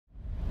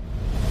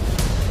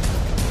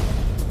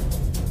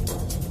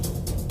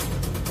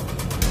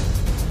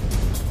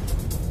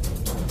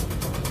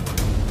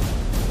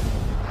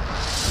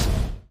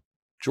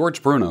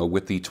George Bruno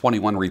with the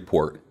 21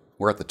 Report.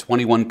 We're at the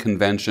 21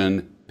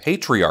 Convention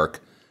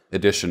Patriarch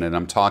edition, and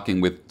I'm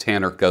talking with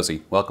Tanner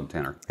Guzy. Welcome,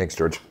 Tanner. Thanks,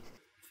 George.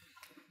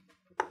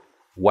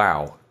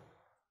 Wow.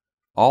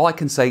 All I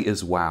can say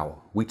is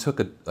wow. We took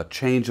a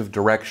change of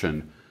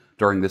direction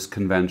during this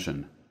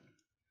convention.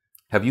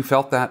 Have you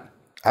felt that?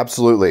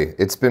 Absolutely.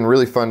 It's been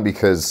really fun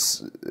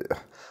because,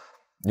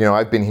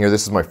 I've been here.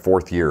 This is my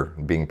fourth year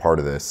being part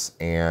of this.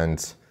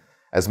 And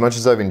as much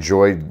as I've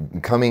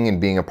enjoyed coming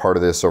and being a part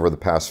of this over the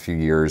past few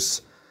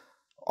years,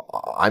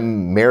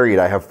 I'm married.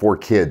 I have 4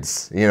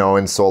 kids,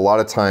 and so a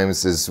lot of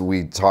times as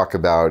we talk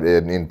about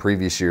it in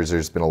previous years,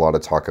 there's been a lot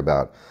of talk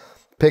about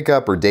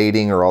pickup or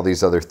dating or all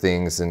these other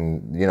things.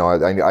 And,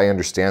 I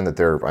understand that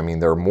there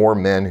are more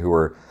men who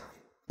are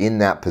in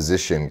that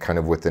position kind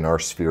of within our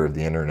sphere of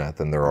the internet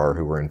than there are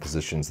who are in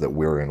positions that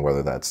we're in,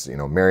 whether that's,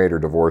 married or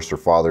divorced or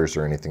fathers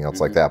or anything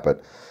else like that.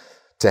 But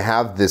to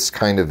have this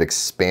kind of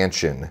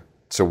expansion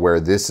to where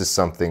this is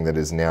something that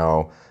is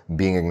now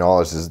being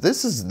acknowledged as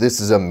this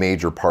is a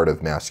major part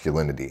of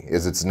masculinity.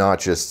 It's not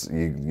just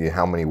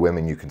how many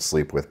women you can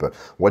sleep with, but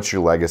what's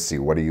your legacy?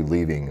 What are you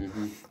leaving?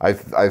 I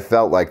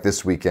felt like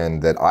this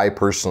weekend that I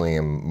personally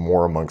am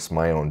more amongst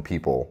my own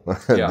people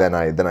than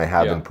I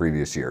have in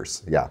previous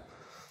years. Yeah.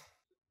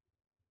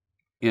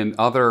 In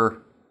other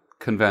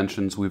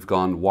conventions, we've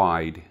gone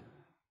wide.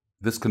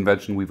 This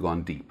convention, we've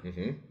gone deep.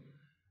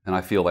 And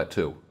I feel that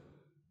too.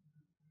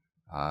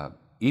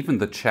 Even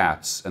the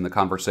chats and the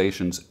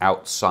conversations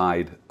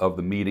outside of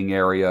the meeting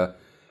area,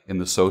 in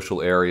the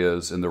social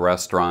areas, in the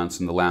restaurants,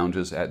 in the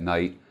lounges at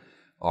night,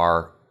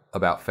 are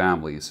about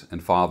families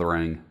and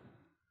fathering.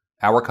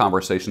 Our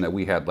conversation that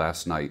we had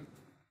last night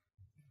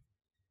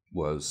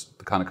was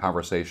the kind of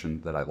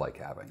conversation that I like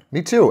having.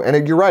 Me too.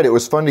 And you're right. It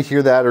was fun to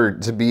hear that, or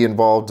to be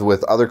involved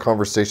with other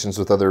conversations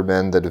with other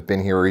men that have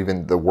been here, or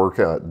even the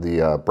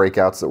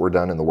breakouts that were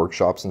done in the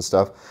workshops and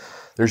stuff.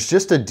 There's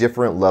just a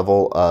different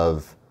level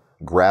of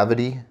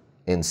gravity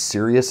and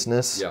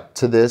seriousness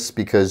to this,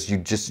 because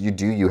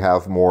you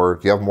have more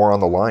on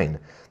the line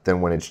than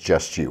when it's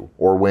just you,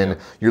 or when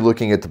you're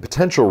looking at the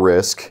potential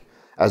risk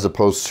as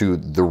opposed to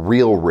the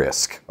real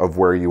risk of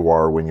where you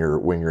are when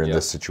you're in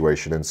this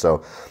situation. And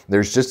so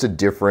there's just a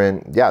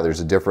different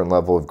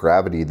level of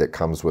gravity that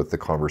comes with the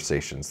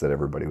conversations that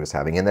everybody was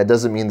having. And that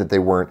doesn't mean that they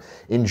weren't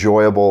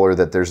enjoyable, or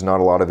that there's not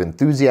a lot of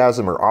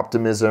enthusiasm or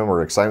optimism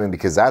or excitement,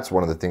 because that's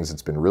one of the things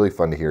that's been really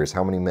fun to hear, is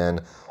how many men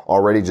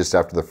already just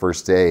after the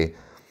first day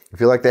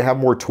feel like they have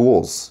more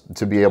tools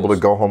to be able to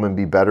go home and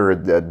be better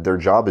at their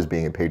job as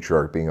being a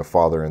patriarch, being a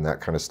father, and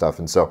that kind of stuff.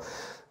 And so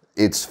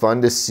it's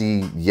fun to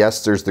see,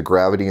 yes, there's the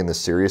gravity and the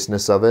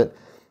seriousness of it,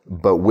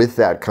 but with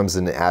that comes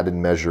an added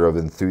measure of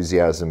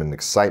enthusiasm and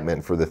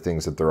excitement for the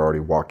things that they're already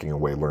walking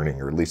away learning,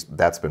 or at least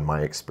that's been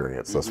my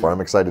experience thus far.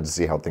 I'm excited to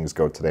see how things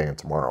go today and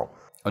tomorrow.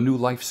 A new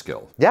life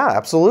skill. Yeah,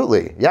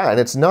 absolutely. Yeah, and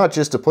it's not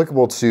just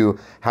applicable to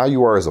how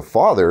you are as a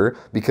father,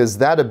 because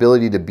that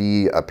ability to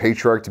be a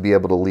patriarch, to be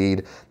able to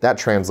lead, that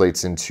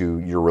translates into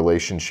your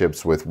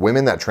relationships with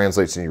women, that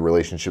translates into your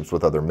relationships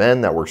with other men,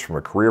 that works from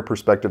a career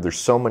perspective. There's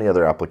so many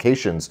other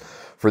applications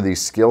for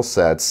these skill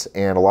sets,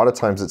 and a lot of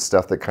times it's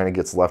stuff that kind of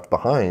gets left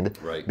behind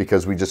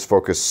because we just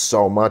focus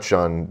so much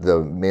on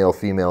the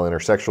male-female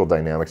intersexual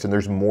dynamics, and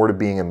there's more to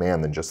being a man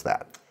than just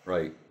that.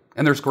 Right.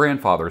 And there's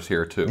grandfathers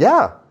here too.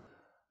 Yeah.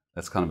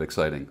 That's kind of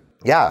exciting.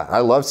 Yeah, I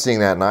love seeing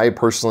that. And I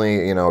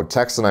personally,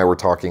 Tex and I were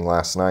talking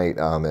last night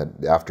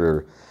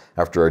after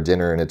our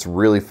dinner, and it's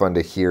really fun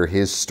to hear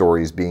his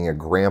stories being a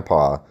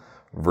grandpa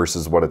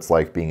versus what it's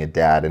like being a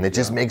dad. And it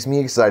just makes me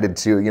excited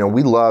too.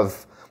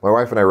 My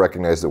wife and I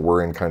recognize that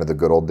we're in kind of the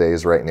good old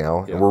days right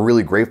now. And we're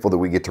really grateful that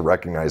we get to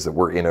recognize that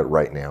we're in it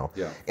right now.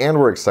 And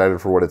we're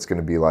excited for what it's going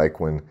to be like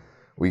when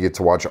we get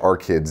to watch our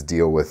kids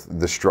deal with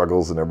the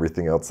struggles and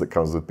everything else that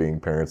comes with being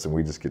parents, and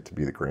we just get to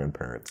be the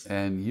grandparents.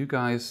 And you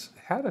guys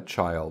had a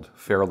child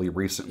fairly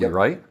recently,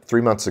 right?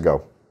 3 months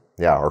ago.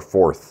 Yeah, our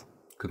 4th.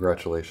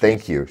 Congratulations.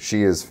 Thank you.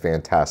 She is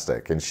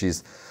fantastic. And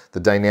the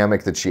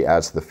dynamic that she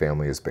adds to the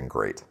family has been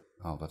great.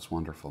 Oh, that's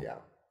wonderful. Yeah.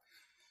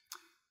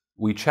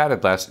 We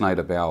chatted last night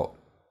about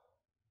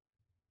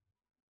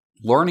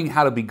learning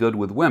how to be good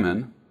with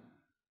women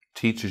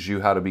teaches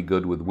you how to be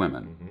good with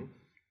women.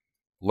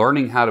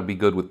 Learning how to be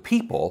good with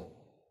people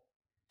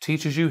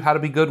teaches you how to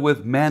be good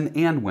with men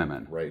and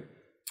women. Right.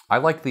 I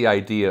like the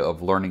idea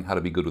of learning how to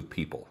be good with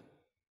people.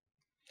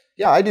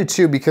 Yeah, I do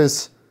too,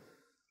 because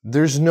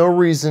there's no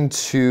reason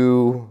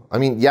to,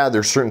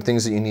 there's certain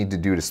things that you need to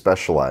do to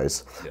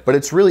specialize, but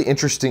it's really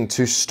interesting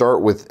to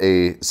start with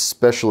a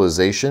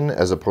specialization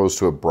as opposed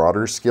to a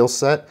broader skill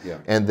set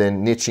and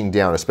then niching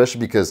down, especially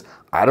because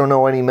I don't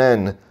know any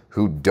men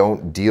who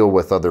don't deal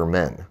with other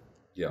men.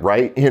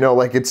 Right?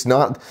 It's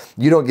not,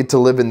 you don't get to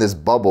live in this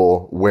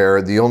bubble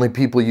where the only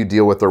people you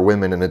deal with are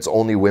women, and it's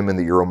only women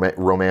that you're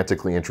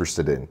romantically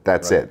interested in.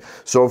 That's it.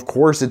 So of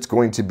course it's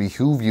going to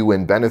behoove you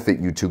and benefit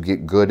you to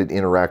get good at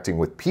interacting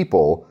with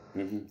people.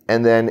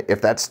 And then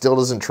if that still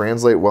doesn't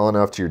translate well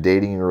enough to your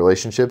dating and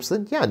relationships,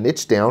 then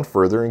niche down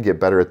further and get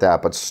better at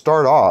that. But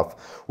start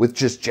off with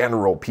just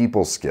general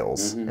people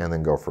skills and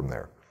then go from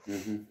there.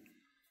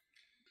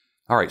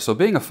 All right, so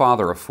being a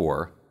father of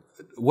 4,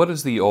 what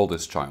is the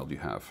oldest child you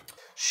have?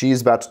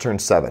 She's about to turn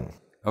 7.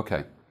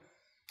 Okay.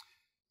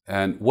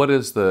 And what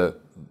is the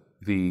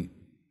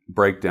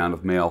breakdown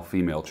of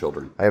male-female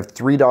children? I have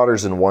 3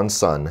 daughters and 1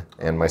 son,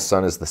 and my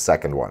son is the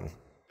second one.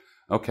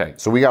 Okay.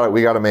 So we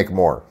got to make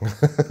more.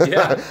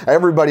 Yeah.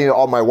 Everybody,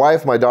 all my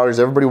wife, my daughters,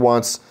 everybody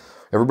wants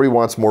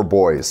more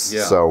boys.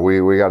 Yeah. So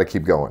we got to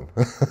keep going.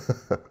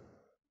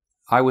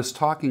 I was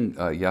talking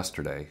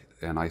yesterday,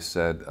 and I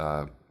said,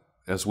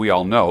 as we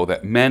all know,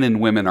 that men and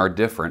women are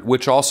different,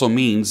 which also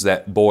means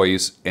that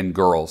boys and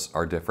girls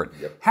are different.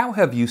 Yep. How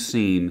have you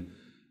seen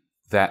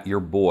that your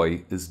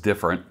boy is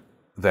different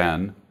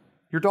than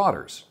your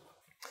daughters?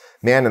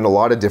 Man, in a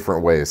lot of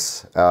different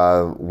ways.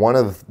 One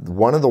of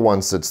the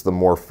ones that's the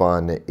more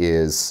fun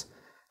is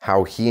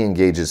how he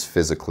engages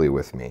physically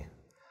with me.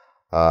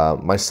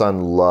 My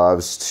son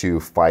loves to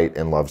fight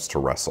and loves to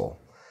wrestle.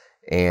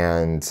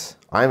 And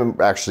I'm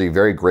actually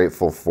very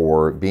grateful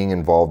for being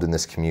involved in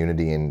this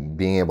community and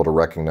being able to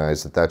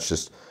recognize that that's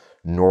just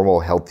normal,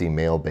 healthy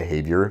male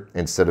behavior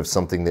instead of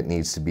something that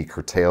needs to be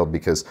curtailed,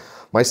 because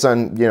my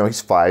son,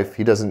 he's 5.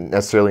 He doesn't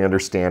necessarily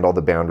understand all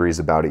the boundaries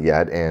about it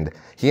yet, and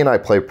he and I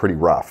play pretty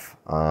rough.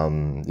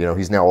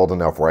 He's now old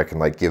enough where I can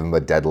give him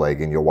a dead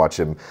leg and you'll watch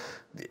him.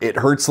 It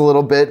hurts a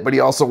little bit, but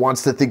he also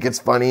wants to think it's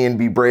funny and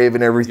be brave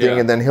and everything. Yeah,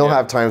 and then he'll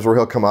have times where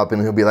he'll come up and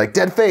he'll be like,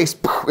 "Dead face,"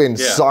 and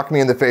sock me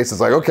in the face.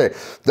 It's like, okay,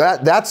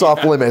 that's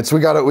off limits.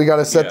 We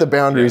gotta set the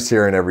boundaries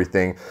here and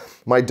everything.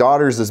 My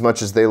daughters, as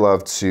much as they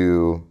love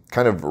to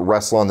kind of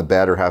wrestle on the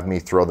bed or have me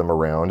throw them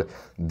around,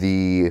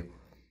 the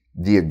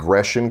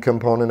aggression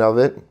component of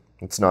it,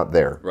 it's not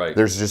there. Right.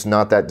 There's just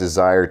not that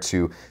desire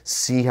to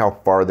see how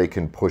far they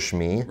can push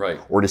me,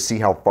 or to see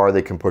how far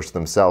they can push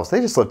themselves.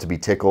 They just love to be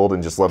tickled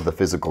and just love the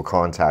physical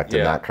contact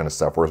and that kind of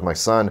stuff. Whereas my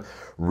son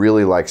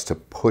really likes to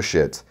push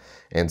it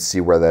and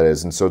see where that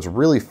is. And so it's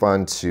really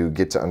fun to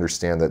get to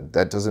understand that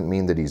that doesn't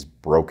mean that he's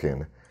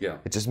broken. Yeah.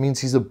 It just means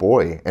he's a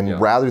boy.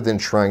 And rather than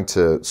trying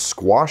to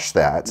squash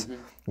that,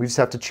 we just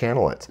have to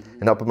channel it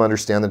and help him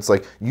understand that it's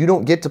like, you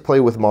don't get to play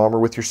with mom or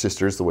with your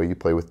sisters the way you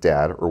play with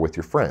dad or with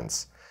your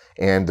friends.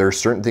 And there are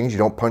certain things, you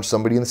don't punch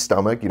somebody in the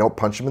stomach, you don't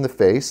punch them in the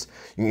face,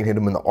 you can hit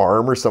them in the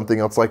arm or something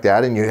else like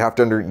that, and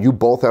you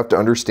both have to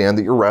understand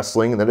that you're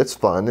wrestling and that it's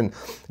fun, and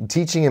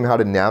teaching him how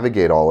to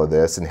navigate all of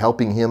this and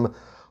helping him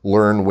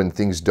learn when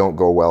things don't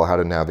go well, how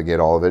to navigate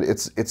all of it.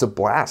 It's a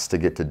blast to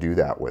get to do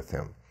that with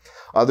him.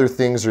 Other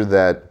things are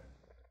that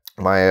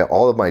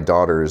all of my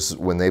daughters,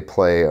 when they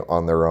play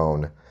on their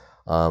own,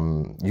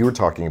 you were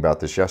talking about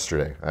this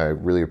yesterday. I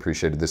really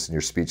appreciated this in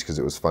your speech because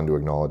it was fun to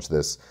acknowledge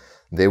this.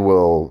 They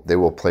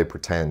will play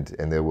pretend,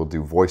 and they will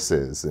do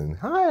voices and,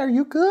 "Hi, are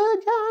you good?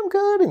 Yeah, I'm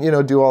good,"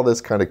 and do all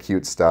this kind of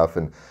cute stuff.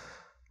 And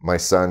my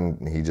son,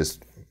 he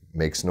just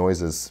makes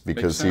noises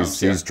because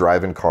he's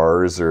driving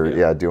cars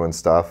or doing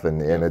stuff,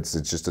 and it's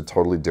just a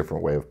totally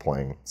different way of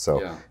playing.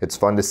 So it's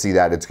fun to see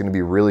that. It's going to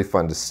be really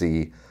fun to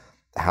see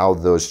how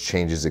those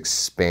changes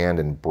expand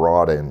and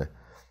broaden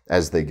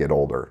as they get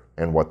older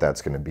and what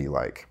that's going to be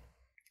like.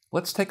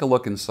 Let's take a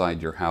look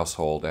inside your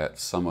household at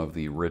some of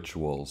the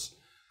rituals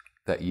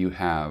that you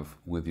have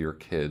with your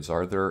kids.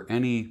 Are there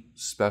any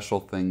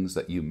special things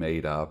that you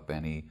made up?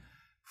 Any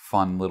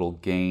fun little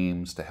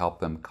games to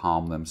help them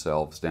calm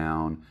themselves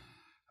down,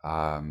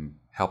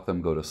 help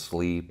them go to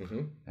sleep?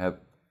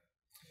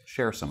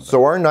 Share some of that.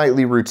 So our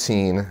nightly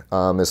routine,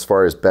 as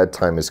far as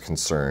bedtime is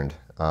concerned,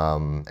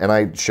 and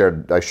I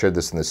shared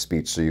this in the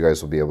speech, so you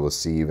guys will be able to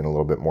see even a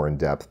little bit more in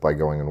depth by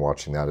going and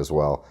watching that as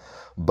well.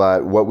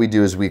 But what we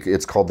do is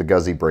it's called the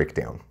Guzy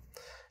breakdown.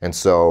 And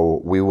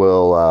so we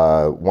will,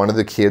 one of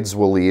the kids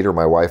will lead, or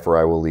my wife or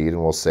I will lead,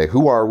 and we'll say,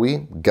 "Who are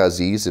we,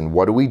 Guzys, and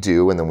what do we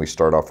do?" And then we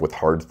start off with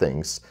hard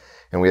things.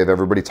 And we have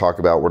everybody talk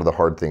about what are the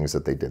hard things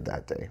that they did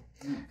that day.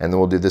 And then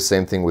we'll do the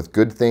same thing with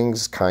good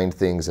things, kind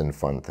things, and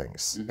fun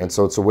things. And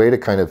so it's a way to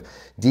kind of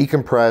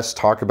decompress,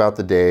 talk about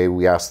the day.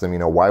 We ask them,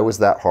 why was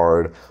that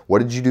hard? What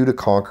did you do to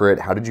conquer it?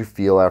 How did you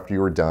feel after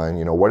you were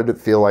done? What did it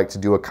feel like to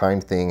do a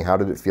kind thing? How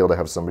did it feel to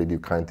have somebody do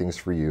kind things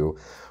for you?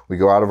 We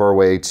go out of our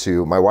way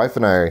to, my wife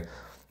and I,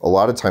 a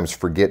lot of times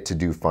forget to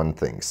do fun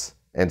things.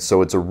 And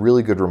so it's a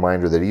really good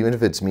reminder that even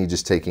if it's me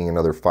just taking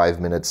another 5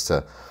 minutes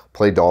to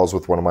play dolls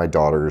with one of my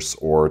daughters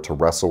or to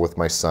wrestle with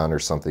my son or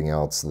something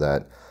else,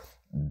 that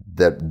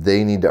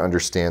they need to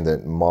understand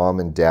that mom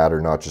and dad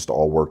are not just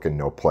all work and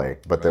no play,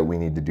 but that we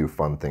need to do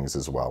fun things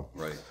as well.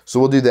 Right. So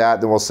we'll do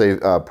that. Then we'll say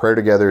prayer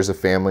together as a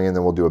family, and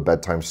then we'll do a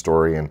bedtime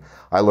story. And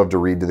I love to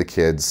read to the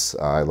kids.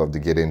 I love to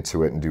get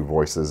into it and do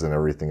voices and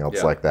everything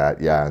else like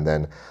that. Yeah. And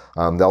then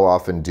they'll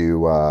often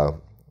do...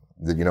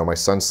 my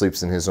son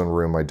sleeps in his own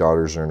room, my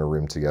daughters are in a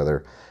room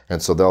together,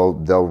 and so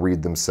they'll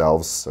read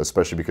themselves,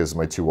 especially because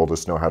my 2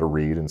 oldest know how to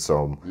read, and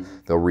so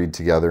they'll read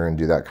together and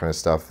do that kind of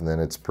stuff, and then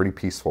it's pretty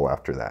peaceful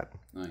after that.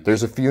 Nice.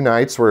 There's a few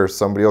nights where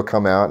somebody will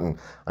come out and,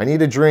 "I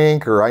need a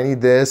drink," or "I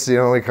need this,"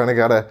 we kind of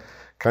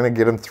gotta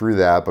get them through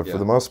that, but for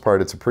the most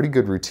part, it's a pretty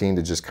good routine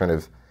to just kind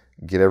of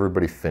get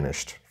everybody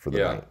finished for the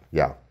night.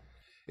 Yeah.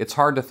 It's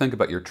hard to think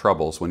about your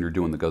troubles when you're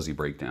doing the Guzy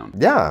breakdown.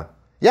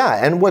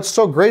 Yeah, and what's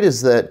so great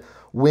is that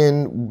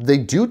when they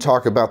do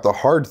talk about the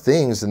hard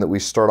things and that we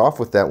start off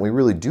with that and we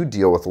really do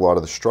deal with a lot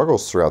of the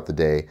struggles throughout the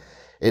day,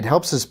 it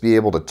helps us be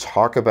able to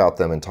talk about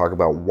them and talk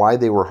about why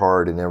they were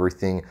hard and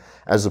everything,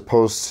 as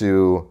opposed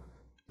to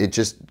it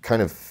just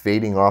kind of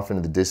fading off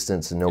into the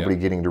distance and nobody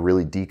getting to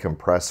really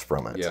decompress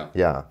from it.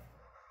 Yeah.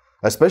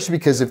 Especially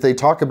because if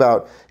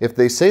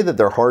they say that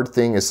their hard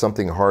thing is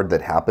something hard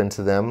that happened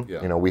to them,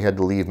 you know, we had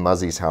to leave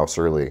Muzzy's house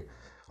early.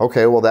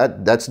 Okay, well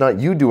that's not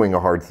you doing a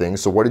hard thing.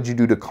 So what did you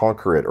do to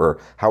conquer it, or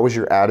how was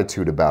your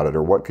attitude about it,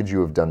 or what could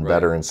you have done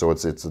better? And so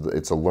it's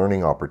a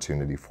learning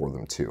opportunity for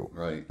them too.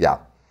 Right. Yeah.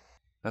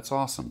 That's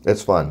awesome.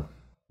 It's fun.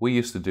 We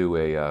used to do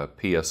a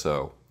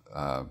PSO.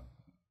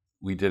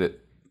 We did it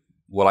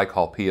what I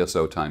call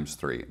PSO times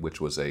 3,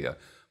 which was a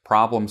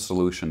problem,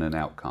 solution, and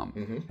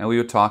outcome. And we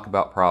would talk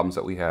about problems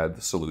that we had,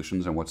 the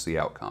solutions, and what's the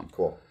outcome.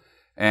 Cool.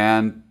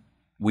 And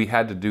we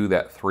had to do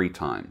that 3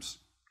 times.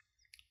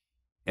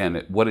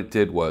 And what it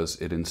did was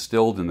it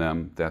instilled in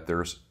them that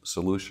there's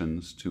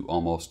solutions to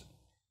almost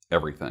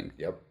everything.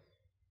 Yep.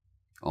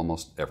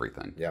 Almost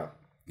everything. Yeah.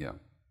 Yeah.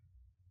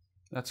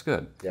 That's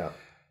good. Yeah.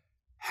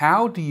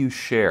 How do you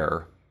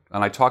share,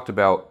 and I talked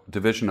about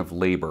division of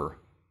labor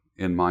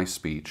in my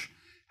speech,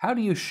 how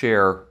do you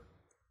share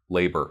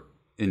labor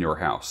in your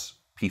house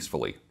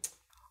peacefully?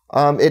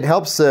 It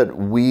helps that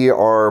we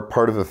are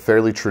part of a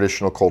fairly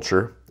traditional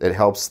culture. It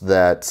helps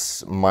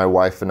that my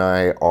wife and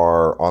I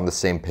are on the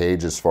same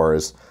page as far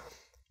as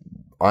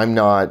I'm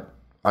not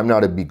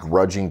a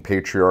begrudging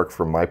patriarch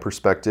from my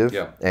perspective,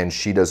 and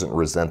she doesn't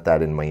resent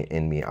that in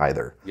me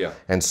either. Yeah.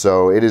 And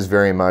so it is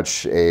very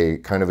much a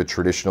kind of a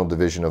traditional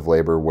division of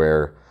labor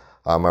where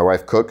my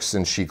wife cooks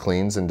and she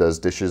cleans and does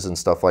dishes and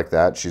stuff like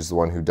that. She's the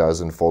one who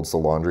does and folds the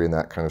laundry and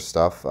that kind of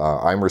stuff.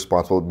 I'm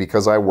responsible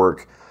because I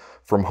work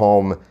from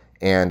home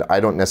and I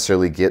don't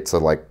necessarily get to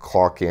like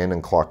clock in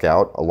and clock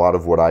out. A lot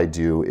of what I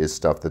do is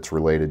stuff that's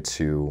related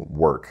to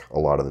work a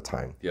lot of the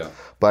time. Yeah.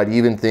 But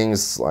even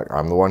things like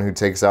I'm the one who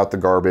takes out the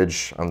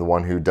garbage, I'm the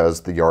one who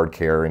does the yard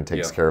care and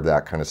takes care of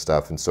that kind of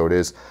stuff. And so it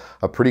is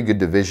a pretty good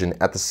division.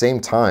 At the same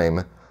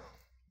time,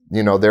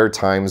 you know, there are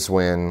times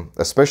when,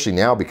 especially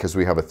now because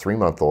we have a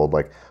 3-month-old,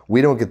 like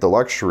we don't get the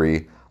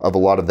luxury of a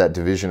lot of that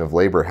division of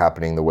labor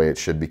happening the way it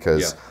should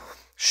because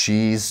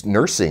she's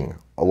nursing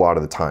a lot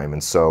of the time.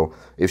 And so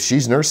if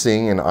she's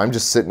nursing and I'm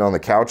just sitting on the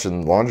couch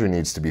and laundry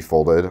needs to be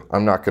folded,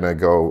 I'm not going to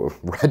go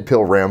red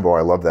pill Rambo.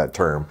 I love that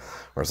term.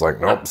 Where it's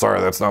like, nope, sorry,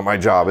 that's not my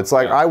job. It's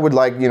like, I would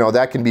like, you know,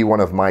 that can be one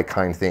of my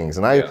kind things.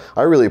 And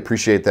I really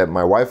appreciate that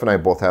my wife and I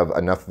both have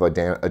enough of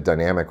a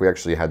dynamic. We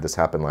actually had this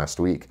happen last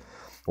week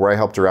where I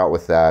helped her out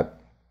with that.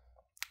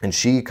 And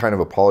she kind of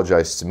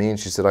apologized to me and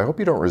she said, I hope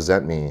you don't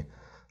resent me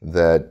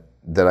that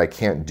I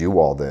can't do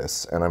all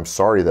this. And I'm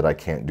sorry that I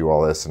can't do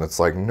all this. And it's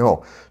like,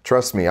 no,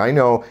 trust me. I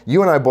know,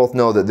 you and I both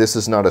know that this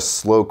is not a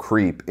slow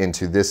creep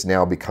into this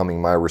now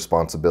becoming my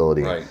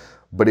responsibility. Right.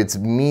 But it's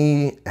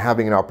me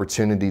having an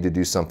opportunity to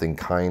do something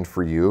kind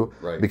for you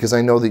because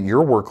I know that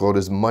your workload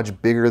is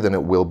much bigger than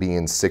it will be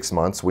in 6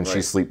 months when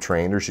she's sleep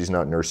trained or she's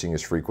not nursing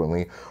as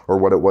frequently or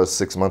what it was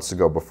 6 months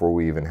ago before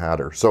we even had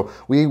her. So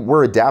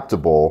we're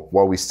adaptable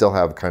while we still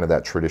have kind of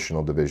that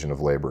traditional division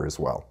of labor as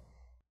well.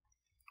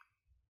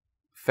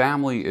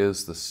 Family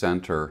is the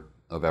center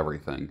of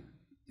everything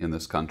in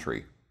this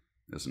country,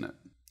 isn't it?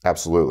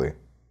 Absolutely.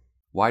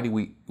 Why do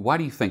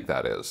you think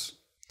that is?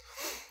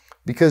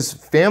 Because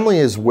family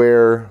is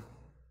where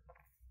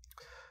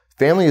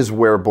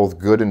both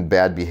good and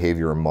bad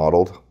behavior are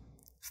modeled.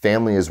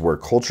 Family is where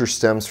culture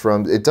stems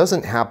from. It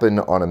doesn't happen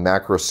on a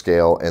macro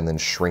scale and then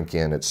shrink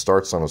in. It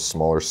starts on a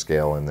smaller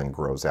scale and then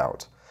grows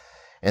out.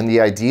 And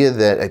the idea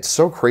that it's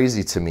so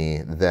crazy to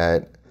me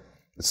that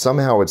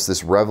somehow it's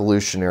this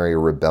revolutionary or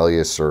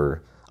rebellious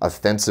or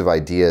offensive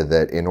idea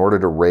that in order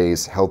to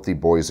raise healthy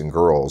boys and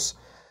girls,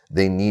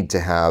 they need to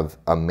have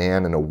a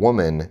man and a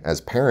woman as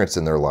parents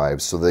in their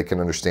lives so they can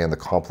understand the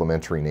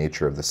complementary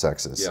nature of the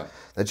sexes. Yeah.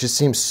 That just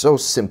seems so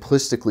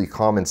simplistically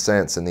common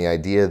sense, and the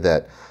idea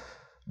that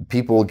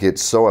people get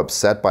so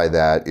upset by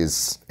that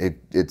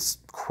it's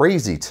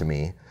crazy to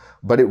me.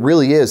 But it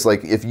really is.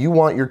 Like, if you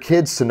want your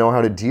kids to know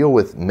how to deal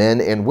with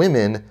men and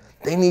women,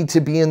 they need to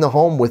be in the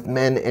home with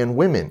men and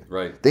women.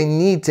 Right. They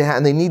need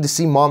to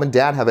see mom and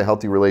dad have a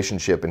healthy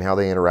relationship and how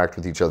they interact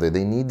with each other.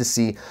 They need to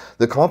see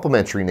the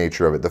complementary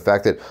nature of it. The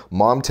fact that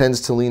mom tends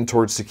to lean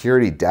towards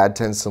security, dad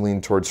tends to lean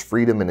towards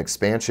freedom and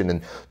expansion.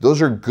 And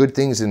those are good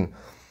things. And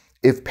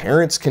if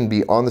parents can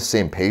be on the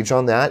same page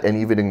on that and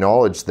even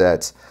acknowledge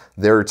that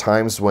there are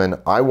times when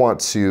I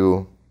want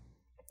to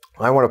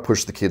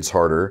push the kids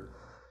harder,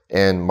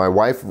 and my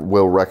wife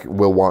will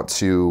want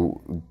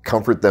to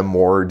comfort them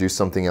more or do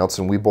something else,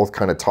 and we both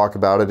kind of talk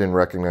about it and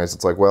recognize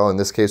it's like, well, in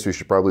this case, we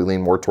should probably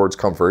lean more towards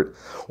comfort,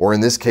 or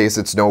in this case,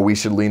 it's no, we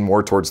should lean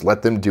more towards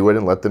let them do it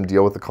and let them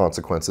deal with the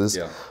consequences.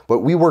 Yeah. But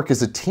we work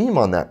as a team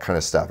on that kind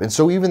of stuff. And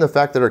so even the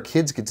fact that our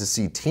kids get to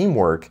see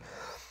teamwork,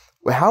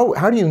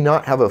 How do you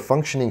not have a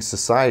functioning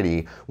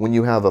society when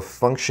you have a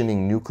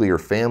functioning nuclear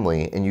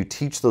family and you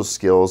teach those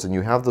skills and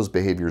you have those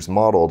behaviors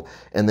modeled,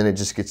 and then it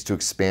just gets to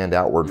expand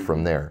outward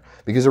from there?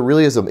 Because it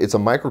really is it's a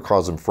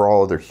microcosm for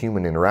all other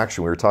human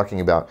interaction. We were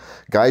talking about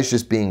guys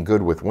just being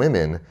good with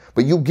women,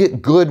 but you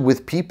get good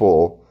with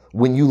people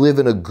when you live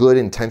in a good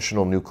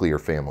intentional nuclear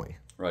family.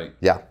 Right.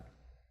 Yeah.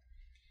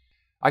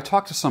 I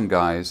talk to some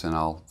guys and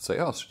I'll say,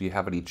 oh, so do you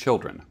have any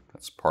children?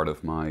 That's part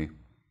of my,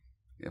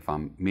 if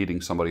I'm meeting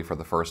somebody for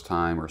the first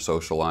time or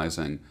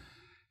socializing,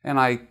 and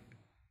I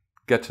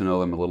get to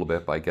know them a little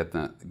bit by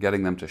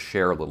getting them to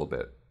share a little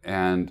bit.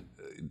 And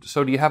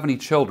so do you have any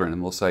children?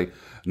 And they'll say,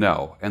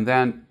 no. And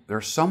then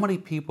there's so many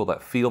people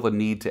that feel the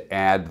need to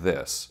add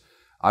this.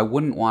 I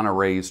wouldn't want to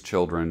raise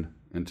children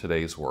in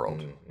today's world.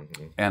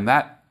 Mm-hmm. And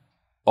that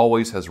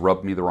always has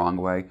rubbed me the wrong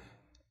way.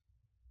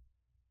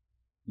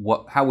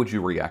 How would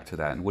you react to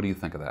that, and what do you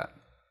think of that?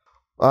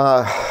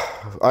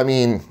 I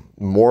mean,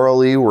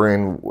 morally, we're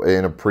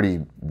in a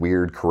pretty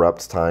weird,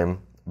 corrupt time,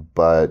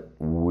 but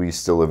we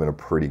still live in a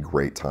pretty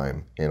great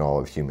time in all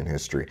of human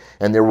history.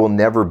 And there will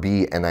never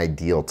be an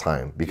ideal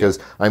time because,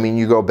 I mean,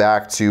 you go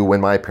back to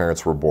when my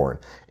parents were born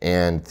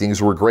and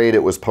things were great.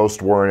 It was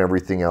post-war and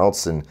everything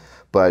else.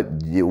 But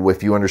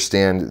if you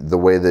understand the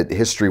way that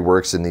history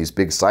works in these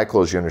big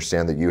cycles, you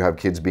understand that you have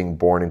kids being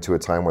born into a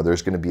time where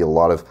there's going to be a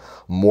lot of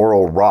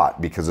moral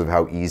rot because of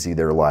how easy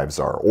their lives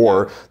are.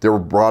 Or they were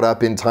brought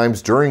up in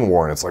times during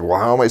war, and it's like, well,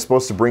 how am I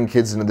supposed to bring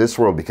kids into this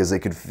world? Because they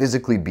could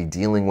physically be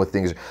dealing with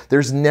things.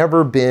 There's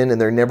never been,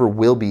 and there never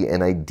will be,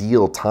 an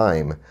ideal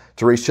time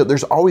to raise children.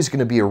 There's always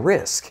going to be a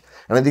risk.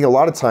 And I think a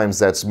lot of times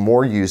that's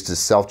more used as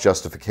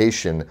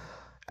self-justification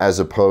as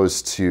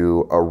opposed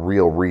to a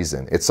real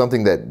reason. It's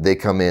something that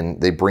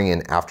they bring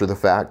in after the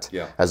fact,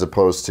 as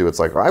opposed to, it's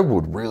like, I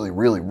would really,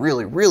 really,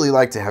 really, really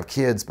like to have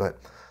kids, but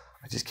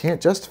I just can't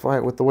justify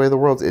it with the way the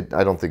world's.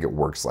 I don't think it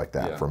works like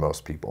that for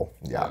most people.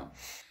 Yeah.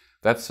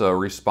 That's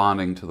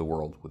responding to the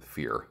world with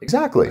fear.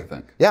 Exactly. I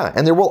think. Yeah,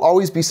 and there will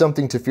always be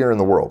something to fear in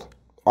the world.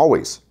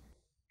 Always.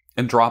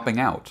 And dropping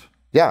out.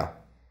 Yeah.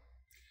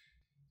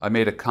 I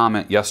made a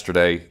comment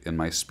yesterday in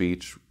my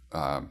speech,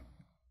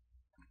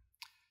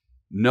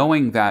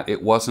 knowing that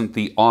it wasn't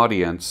the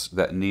audience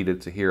that needed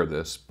to hear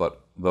this,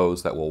 but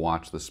those that will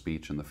watch the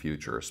speech in the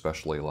future,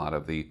 especially a lot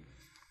of the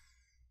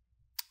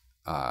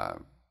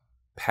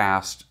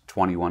past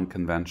 21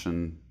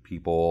 convention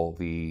people,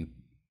 the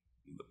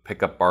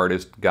pickup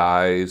artist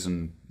guys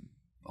and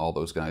all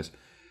those guys,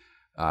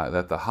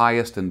 that the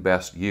highest and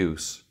best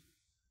use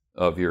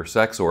of your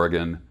sex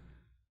organ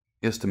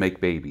is to make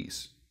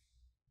babies.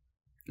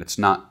 It's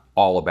not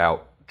all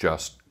about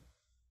just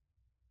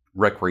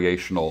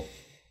recreational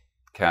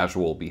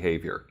casual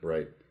behavior.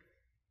 Right.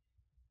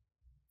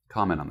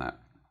 Comment on that.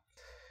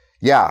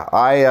 Yeah,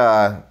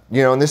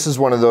 and this is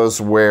one of those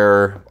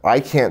where I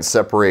can't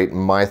separate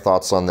my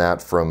thoughts on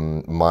that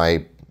from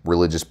my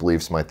religious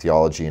beliefs, my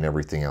theology, and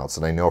everything else.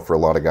 And I know for a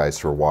lot of guys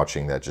who are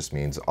watching, that just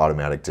means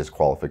automatic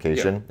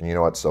disqualification. Yeah. And you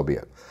know what? So be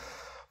it.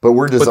 But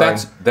we're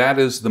designed. But that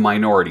is the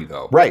minority,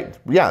 though. Right.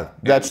 Yeah,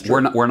 that's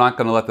true. We're not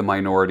going to let the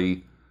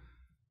minority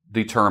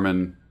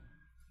determine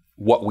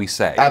what we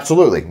say.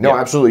 Absolutely. No,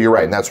 absolutely. You're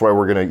right. And that's why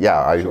we're going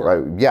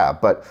to,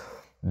 but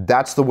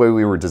that's the way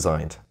we were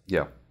designed.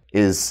 Yeah.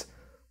 Is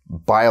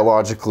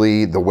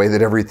biologically, the way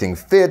that everything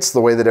fits, the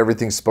way that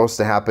everything's supposed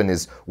to happen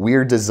is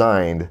we're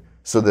designed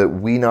so that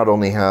we not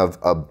only have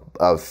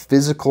a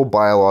physical,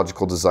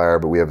 biological desire,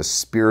 but we have a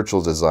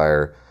spiritual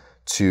desire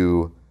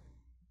to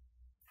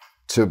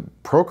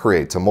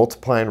procreate, to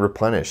multiply and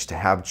replenish, to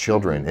have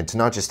children, and to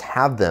not just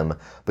have them,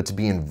 but to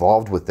be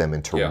involved with them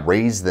and to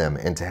raise them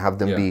and to have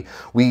them be,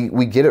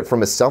 we get it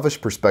from a selfish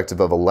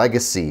perspective of a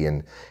legacy.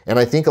 And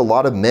I think a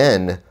lot of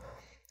men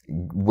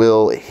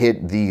will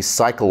hit the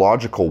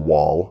psychological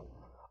wall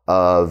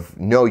of,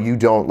 no, you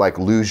don't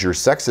lose your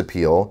sex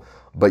appeal,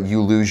 but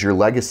you lose your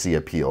legacy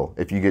appeal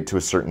if you get to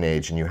a certain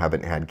age and you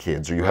haven't had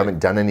kids or you haven't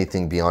done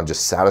anything beyond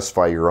just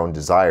satisfy your own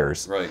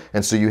desires. Right.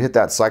 And so you hit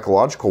that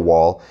psychological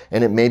wall,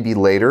 and it may be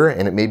later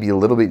and it may be a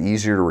little bit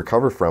easier to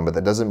recover from, but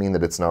that doesn't mean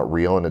that it's not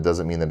real, and it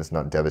doesn't mean that it's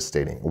not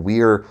devastating.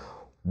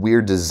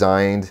 We're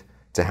designed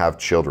to have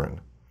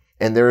children.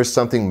 And there is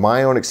something,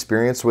 my own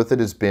experience with it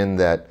has been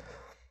that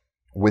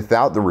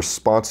without the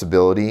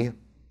responsibility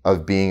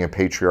of being a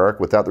patriarch,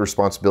 without the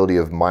responsibility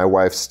of my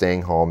wife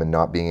staying home and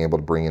not being able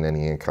to bring in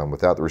any income,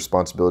 without the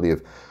responsibility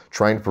of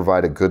trying to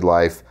provide a good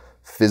life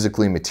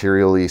physically,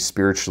 materially,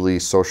 spiritually,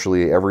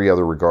 socially, every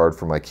other regard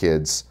for my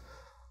kids,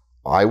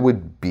 I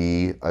would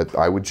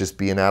just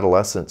be an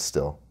adolescent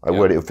still. I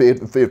would.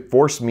 If it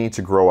forced me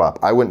to grow up,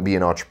 I wouldn't be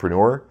an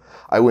entrepreneur.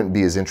 I wouldn't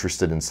be as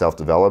interested in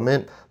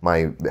self-development.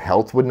 My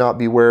health would not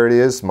be where it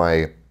is.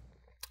 My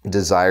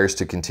desires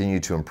to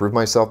continue to improve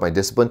myself, my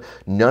discipline,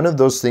 none of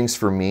those things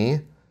for me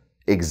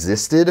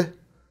existed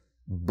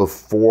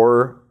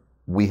before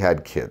we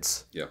had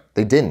kids. Yeah.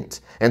 They didn't.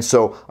 And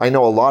so I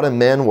know a lot of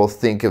men will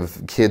think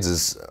of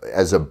kids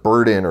as a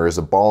burden or as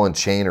a ball and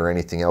chain or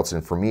anything else.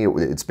 And for me,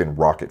 it's been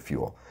rocket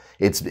fuel.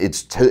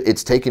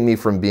 It's taken me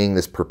from being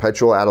this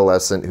perpetual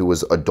adolescent who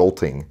was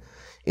adulting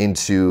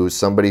into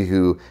somebody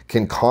who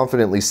can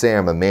confidently say,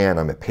 I'm a man,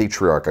 I'm a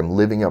patriarch, I'm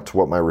living up to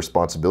what my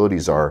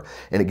responsibilities are,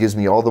 and it gives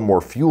me all the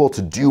more fuel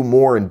to do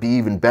more and be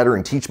even better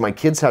and teach my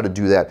kids how to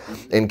do that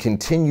and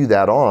continue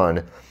that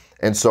on.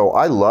 And so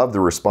I love the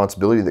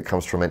responsibility that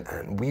comes from it,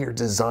 and we are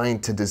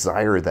designed to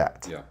desire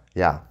that.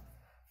 Yeah.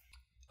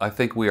 I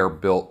think we are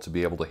built to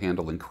be able to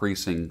handle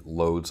increasing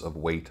loads of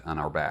weight on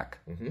our back.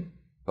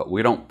 But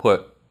we don't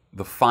put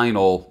the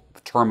final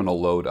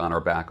terminal load on our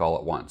back all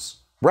at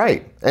once.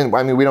 Right. And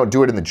I mean, we don't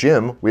do it in the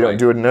gym. We don't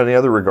do it in any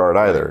other regard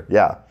either.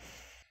 Yeah.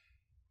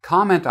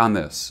 Comment on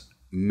this.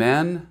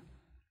 Men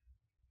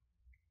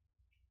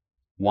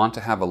want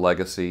to have a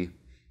legacy.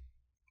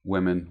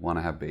 Women want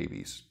to have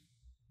babies.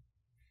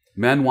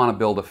 Men want to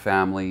build a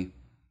family.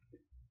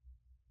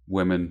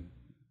 Women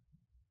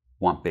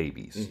want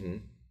babies.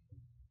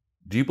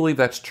 Do you believe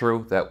that's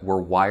true, that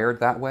we're wired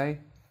that way?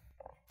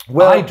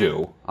 Well, I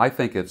do. I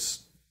think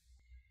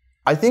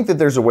that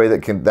there's a way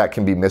that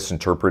can be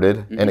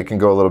misinterpreted, and it can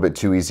go a little bit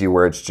too easy,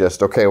 where it's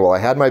just, okay, well, I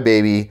had my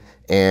baby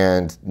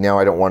and now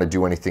I don't want to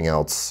do anything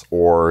else,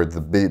 or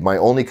my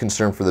only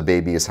concern for the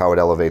baby is how it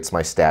elevates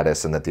my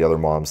status and that the other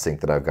moms think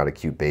that I've got a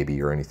cute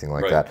baby or anything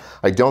like that.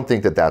 I don't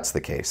think that that's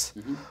the case.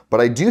 But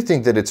I do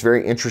think that it's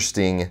very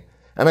interesting,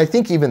 and I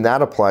think even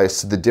that applies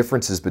to the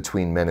differences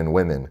between men and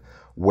women,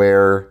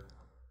 where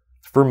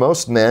for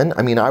most men,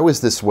 I mean, I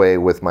was this way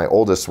with my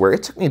oldest, where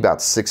it took me about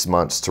 6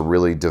 months to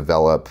really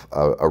develop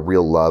a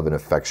real love and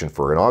affection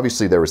for her. And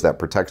obviously there was that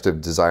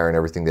protective desire and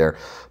everything there,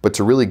 but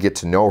to really get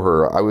to know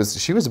her,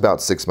 she was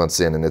about 6 months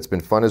in, and it's been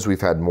fun as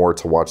we've had more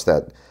to watch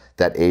that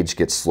age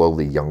get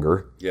slowly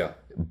younger. Yeah.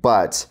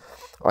 But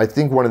I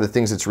think one of the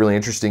things that's really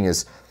interesting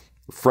is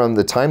from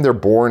the time they're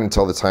born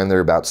until the time they're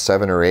about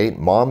 7 or 8,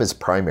 mom is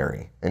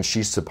primary, and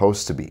she's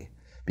supposed to be.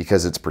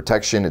 Because it's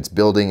protection, it's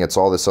building, it's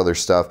all this other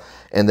stuff.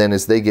 And then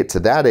as they get to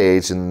that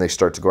age and they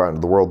start to go out into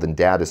the world, then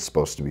dad is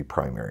supposed to be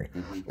primary.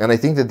 And I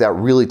think that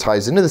really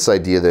ties into this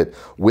idea that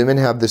women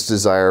have this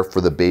desire for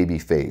the baby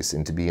phase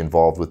and to be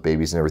involved with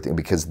babies and everything,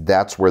 because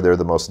that's where they're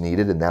the most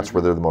needed and that's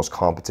where they're the most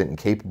competent and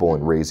capable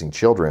in raising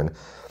children.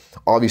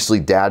 Obviously,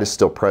 dad is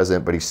still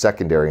present, but he's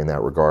secondary in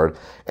that regard.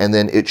 And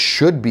then it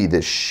should be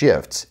this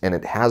shift, and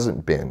it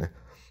hasn't been.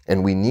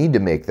 And we need to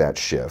make that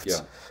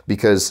shift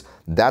because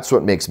that's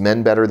what makes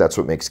men better, that's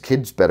what makes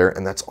kids better,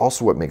 and that's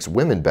also what makes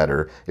women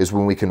better, is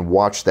when we can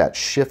watch that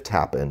shift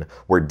happen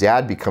where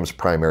dad becomes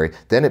primary.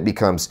 Then it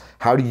becomes,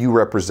 how do you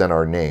represent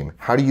our name?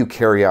 How do you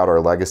carry out our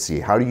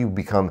legacy? How do you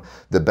become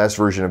the best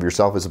version of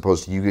yourself, as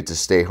opposed to you get to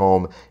stay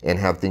home and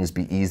have things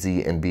be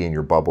easy and be in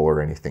your bubble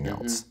or anything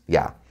else?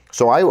 Yeah.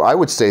 So I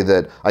would say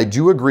that I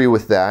do agree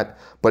with that,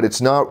 but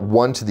it's not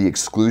one to the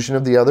exclusion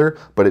of the other,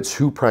 but it's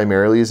who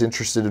primarily is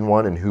interested in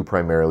one and who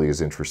primarily is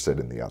interested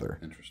in the other.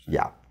 Interesting.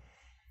 Yeah.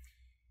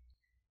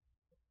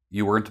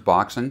 You were into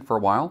boxing for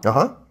a while?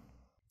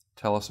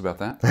 Tell us about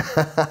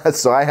that.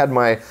 So I had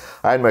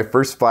my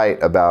first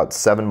fight about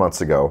 7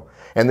 months ago,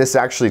 and this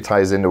actually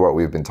ties into what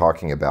we've been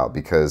talking about,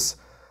 because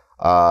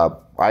I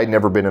had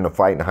never been in a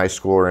fight in high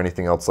school or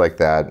anything else like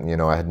that. You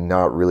know, I had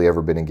not really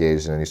ever been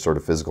engaged in any sort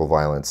of physical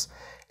violence.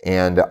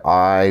 And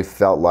I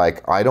felt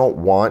like I don't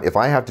want, if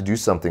I have to do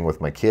something with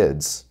my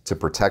kids to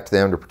protect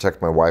them, to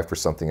protect my wife or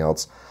something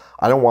else,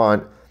 I don't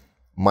want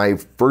my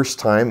first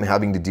time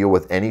having to deal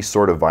with any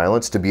sort of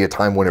violence to be a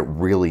time when it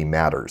really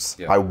matters.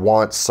 I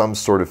want some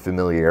sort of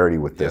familiarity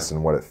with this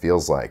and what it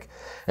feels like.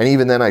 And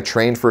even then I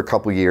trained for a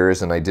couple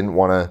years, and I didn't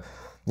want to,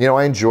 you know,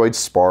 I enjoyed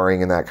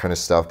sparring and that kind of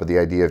stuff, but the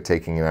idea of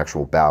taking an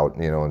actual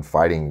bout, you know, and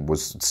fighting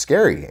was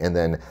scary. And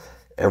then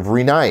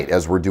every night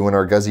as we're doing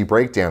our Guzy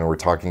breakdown and we're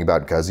talking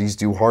about Guzys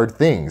do hard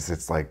things,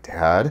 it's like,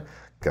 Dad,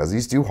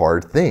 Guzys do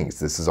hard things.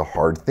 This is a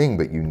hard thing,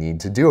 but you need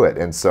to do it.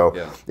 And so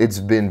it's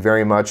been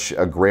very much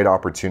a great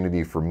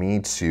opportunity for me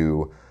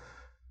to,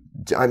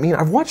 I mean,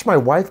 I've watched my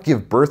wife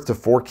give birth to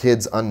 4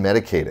 kids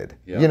unmedicated.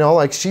 You know,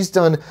 like she's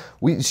done,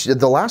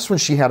 the last one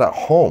she had at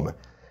home,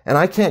 and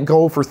I can't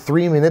go for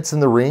 3 minutes in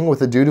the ring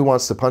with a dude who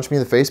wants to punch me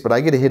in the face, but I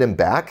get to hit him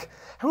back.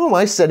 How am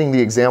I setting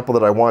the example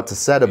that I want to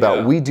set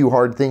about we do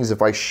hard things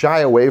if I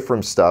shy away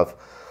from stuff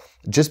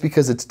just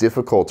because it's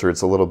difficult or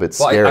it's a little bit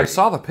scary? Well, I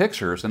saw the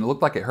pictures and it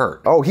looked like it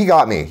hurt. Oh, he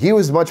got me. He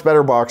was a much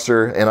better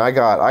boxer, and I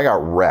got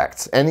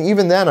wrecked. And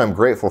even then, I'm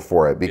grateful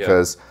for it,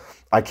 because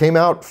I came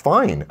out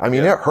fine. I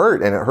mean, it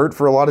hurt, and it hurt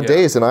for a lot of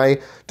days, and I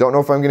don't know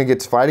if I'm going to get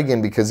to fight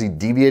again because he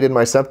deviated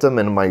my septum,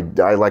 and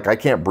I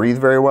can't breathe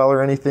very well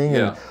or anything.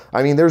 And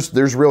I mean,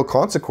 there's real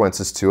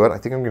consequences to it. I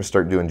think I'm going to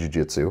start doing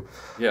jiu-jitsu.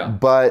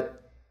 But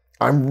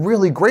I'm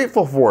really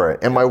grateful for it,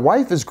 and my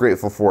wife is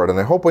grateful for it, and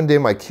I hope one day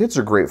my kids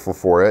are grateful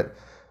for it,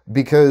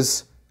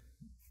 because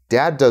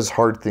dad does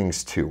hard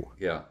things too.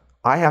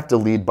 I have to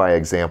lead by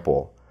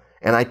example,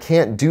 and I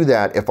can't do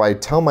that if I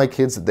tell my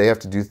kids that they have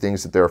to do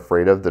things that they're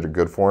afraid of that are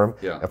good for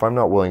them, if I'm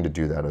not willing to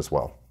do that as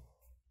well.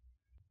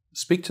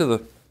 Speak to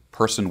the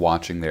person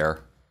watching there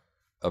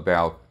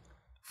about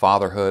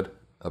fatherhood,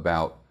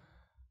 about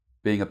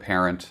being a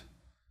parent.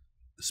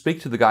 Speak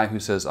to the guy who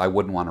says, I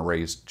wouldn't want to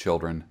raise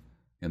children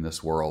in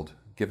this world.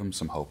 Give him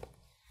some hope.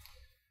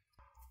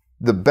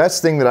 The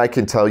best thing that I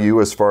can tell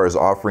you as far as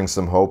offering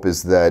some hope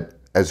is that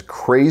as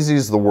crazy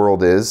as the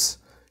world is,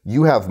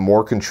 you have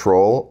more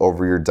control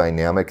over your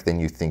dynamic than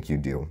you think you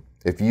do.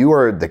 If you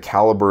are the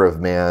caliber of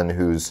man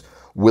who's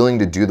willing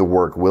to do the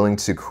work, willing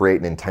to create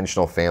an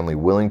intentional family,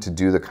 willing to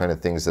do the kind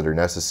of things that are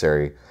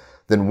necessary,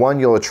 then one,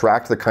 you'll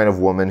attract the kind of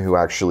woman who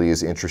actually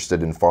is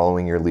interested in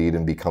following your lead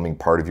and becoming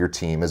part of your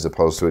team, as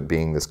opposed to it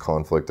being this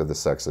conflict of the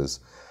sexes.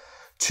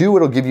 Two,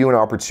 it'll give you an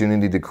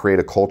opportunity to create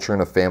a culture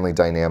and a family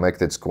dynamic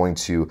that's going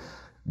to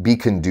be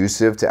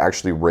conducive to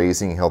actually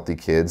raising healthy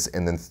kids.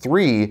 And then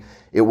three,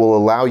 it will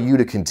allow you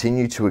to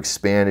continue to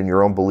expand in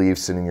your own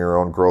beliefs and in your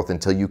own growth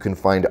until you can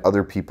find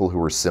other people who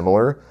are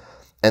similar.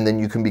 And then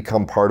you can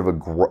become part of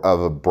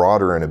a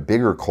broader and a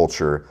bigger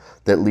culture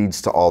that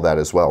leads to all that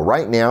as well.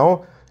 Right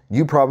now,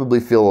 you probably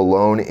feel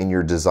alone in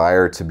your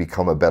desire to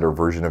become a better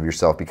version of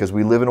yourself because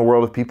we live in a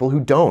world of people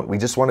who don't. We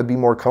just want to be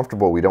more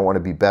comfortable. We don't want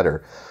to be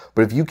better.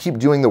 But if you keep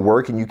doing the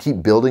work and you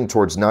keep building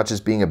towards not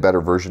just being a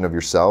better version of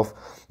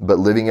yourself, but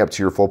living up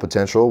to your full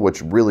potential,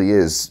 which really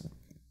is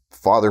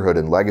fatherhood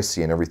and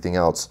legacy and everything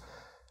else,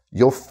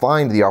 you'll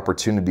find the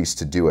opportunities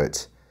to do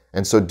it.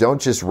 And so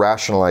don't just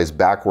rationalize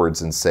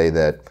backwards and say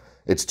that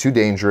it's too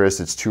dangerous,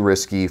 it's too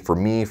risky for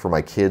me, for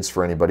my kids,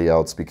 for anybody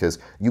else, because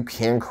you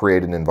can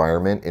create an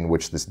environment in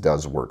which this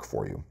does work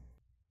for you.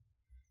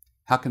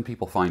 How can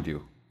people find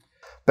you?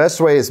 Best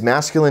way is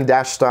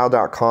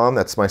masculine-style.com.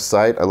 That's my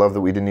site. I love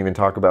that we didn't even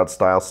talk about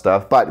style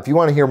stuff. But if you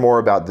want to hear more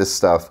about this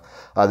stuff,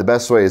 the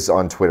best way is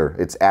on Twitter.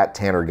 It's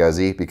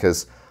 @TannerGuzy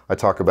because I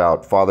talk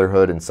about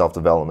fatherhood and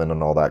self-development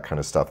and all that kind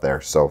of stuff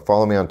there. So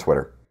follow me on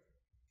Twitter.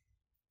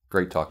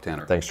 Great talk,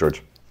 Tanner. Thanks,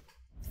 George.